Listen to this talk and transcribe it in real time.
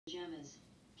pajamas,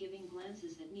 giving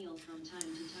glances at Neil from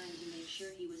time to time to make sure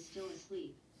he was still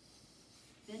asleep.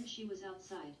 Then she was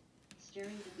outside,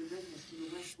 staring at the redness to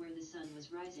the west where the sun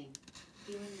was rising,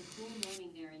 feeling the cool morning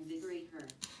air invigorate her.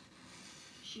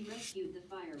 She rescued the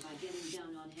fire by getting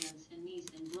down on hands and knees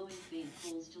and blowing faint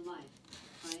coals to life,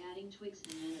 by adding twigs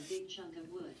and then a big chunk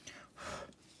of wood.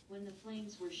 When the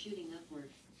flames were shooting upward,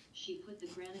 she put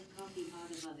the granite coffee pot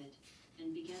above it,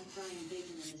 and began frying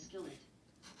bacon in the skillet.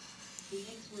 The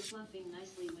eggs were fluffing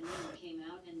nicely when Neil came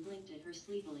out and blinked at her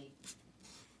sleepily.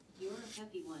 "You're a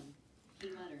peppy one," he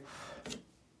muttered.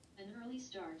 "An early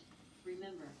start,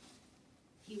 remember."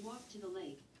 He walked to the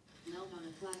lake, knelt on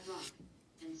a flat rock,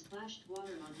 and splashed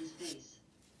water on his face.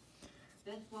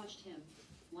 Beth watched him,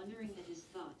 wondering at his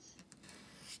thoughts.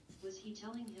 Was he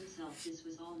telling himself this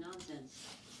was all nonsense,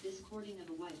 this courting of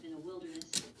a wife in a wilderness?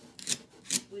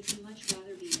 Would he much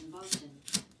rather be in Boston,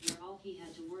 where all he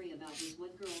had to worry about was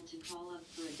what girl to call up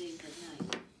for a date at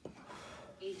night?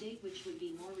 A date which would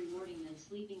be more rewarding than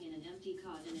sleeping in an empty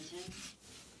cot in a tent?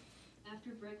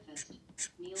 After breakfast,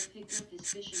 Neil picked up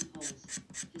his fishing poles,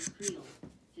 his creel,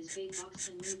 his bait box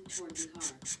and moved toward the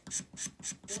car.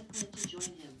 Beth went to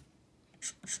join him.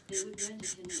 They would rent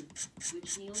a canoe,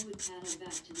 which Neil would paddle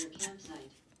back to their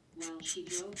campsite, while she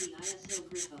drove the ISO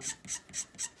Grifo.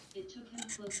 It took him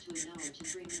close to an hour to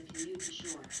bring the canoe to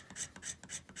shore.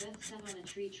 Beth sat on a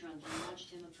tree trunk and watched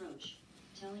him approach,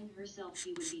 telling herself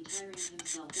he would be tiring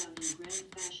himself out in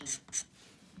grand fashion.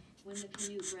 When the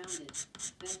canoe grounded,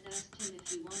 Beth asked him if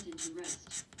he wanted to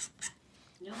rest.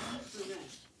 "No need for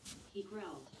rest," he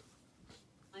growled.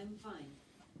 "I'm fine."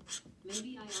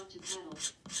 "Maybe I ought to paddle,"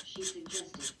 she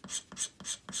suggested.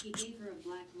 He gave her a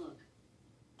black look.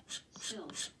 Still,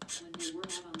 when they were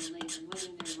out on the lake and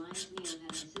wetting their lines, Neil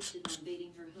had insisted on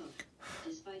baiting her hook,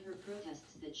 despite her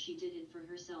protests that she did it for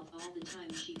herself all the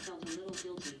time. She felt a little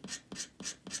guilty.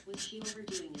 Was she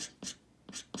overdoing it?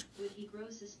 Would he grow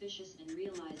suspicious and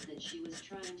realize that she was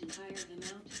trying to tire him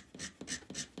out?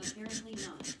 Apparently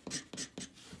not.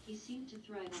 He seemed to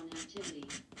thrive on activity.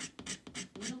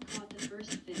 Neil caught the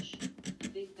first fish, a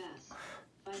big bass,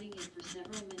 fighting it for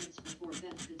several minutes before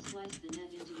Beth could slice the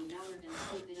net into the water and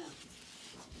scoop it up.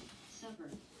 "Supper,"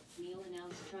 Neil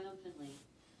announced triumphantly.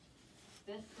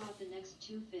 Beth caught the next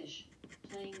two fish,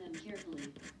 playing them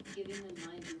carefully, giving them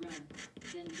time to run,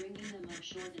 then bringing them up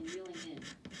short and reeling in.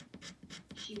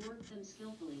 She worked them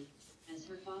skillfully, as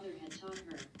her father had taught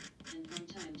her, and from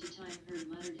time to time heard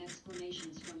muttered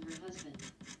exclamations from her husband.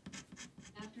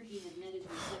 After he had netted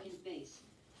her second base,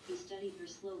 he studied her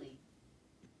slowly.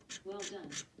 "Well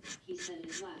done," he said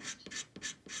at last.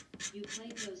 "You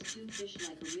played those two fish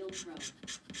like a real pro.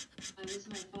 I was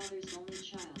my father's only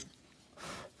child.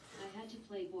 I had to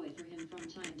play boy for him from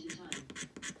time to time.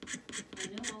 I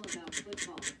know all about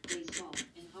football, baseball,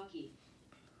 and hockey.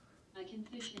 I can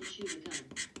fish and shoot a gun.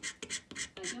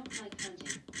 I don't like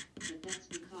hunting, but that's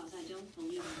because I don't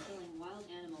believe in killing wild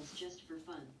animals just for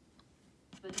fun.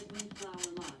 But at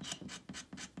Windflower Lodge..."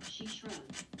 She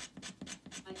shrugged.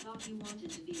 "I thought you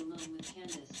wanted to be alone with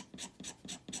Candace.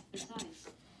 Besides,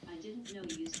 I didn't know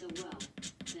you so well,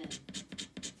 then.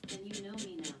 And you know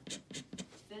me now.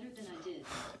 Better than I did.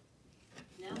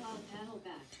 Now I'll paddle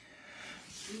back."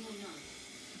 "You will not.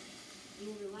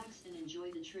 You'll relax and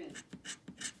enjoy the trip."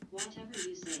 "Whatever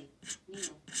you say,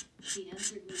 Neil," she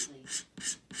answered meekly.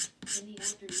 In the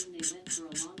afternoon they went for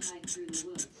a long hike through the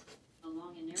woods,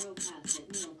 along a narrow path that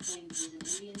Neil claimed was an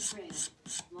Indian trail,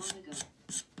 long ago.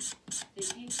 They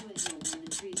came to a hill where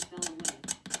the trees fell away,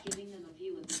 giving them a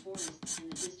view of the forests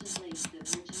and the distant lakes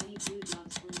that were tiny blue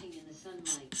dots glinting in the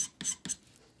sunlight.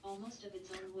 Almost of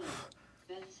its own will,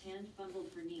 Beth's hand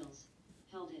fumbled for Neil's,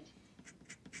 held it.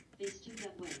 They stood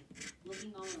that way,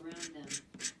 looking all around them,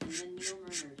 and then Neil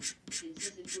murmured, "It's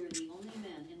as if we're the only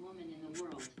man and woman in the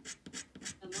world."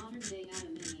 A modern-day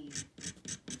Adam and Eve.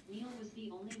 Neil was the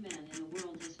only man in the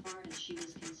world as far as she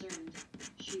was concerned,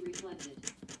 she reflected.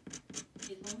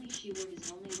 If only she were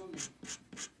his only woman.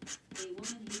 A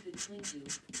woman he could cling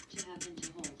to have and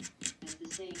to hold, as the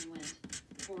saying went,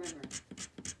 forever.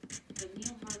 But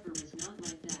Neil Harper was not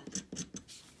like that.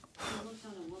 He looked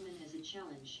on a woman as a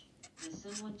challenge, as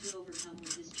someone to overcome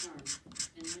with his charm,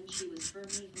 and when she was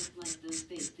firmly hooked like those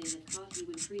baits they had caught, he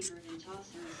would free her and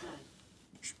toss her aside.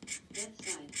 Beth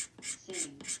sighed,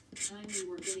 saying, "Time we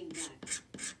were getting back.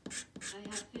 I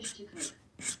have fish to cook.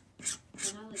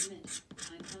 And I'll admit,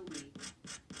 I'm hungry."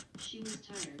 She was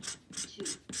tired,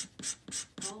 too.